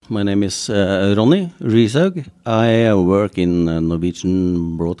My name is Ronny Rishaug. I work in a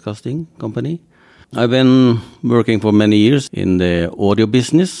Norwegian Broadcasting company. I've been working for many years in the audio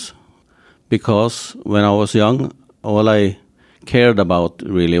business because when I was young, all I cared about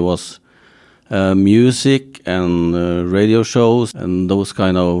really was music and radio shows and those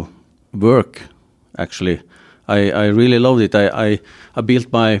kind of work, actually. I really loved it. I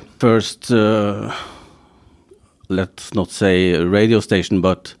built my first, let's not say radio station,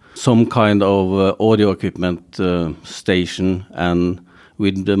 but some kind of audio equipment station, and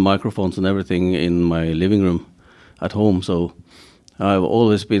with the microphones and everything in my living room at home. So I've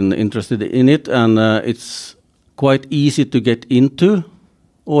always been interested in it, and it's quite easy to get into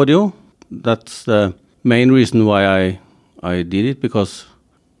audio. That's the main reason why I did it, because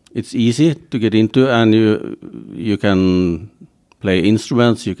it's easy to get into, and you can play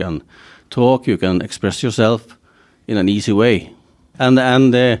instruments, you can talk, you can express yourself in an easy way. And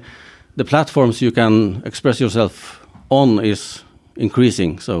the platforms you can express yourself on is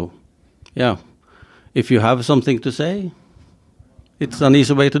increasing. So, yeah, if you have something to say, it's an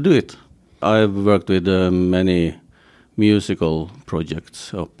easy way to do it. I've worked with many musical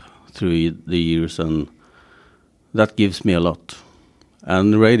projects up through the years, and that gives me a lot.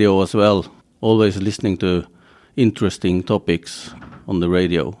 And radio as well, always listening to interesting topics on the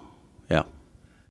radio.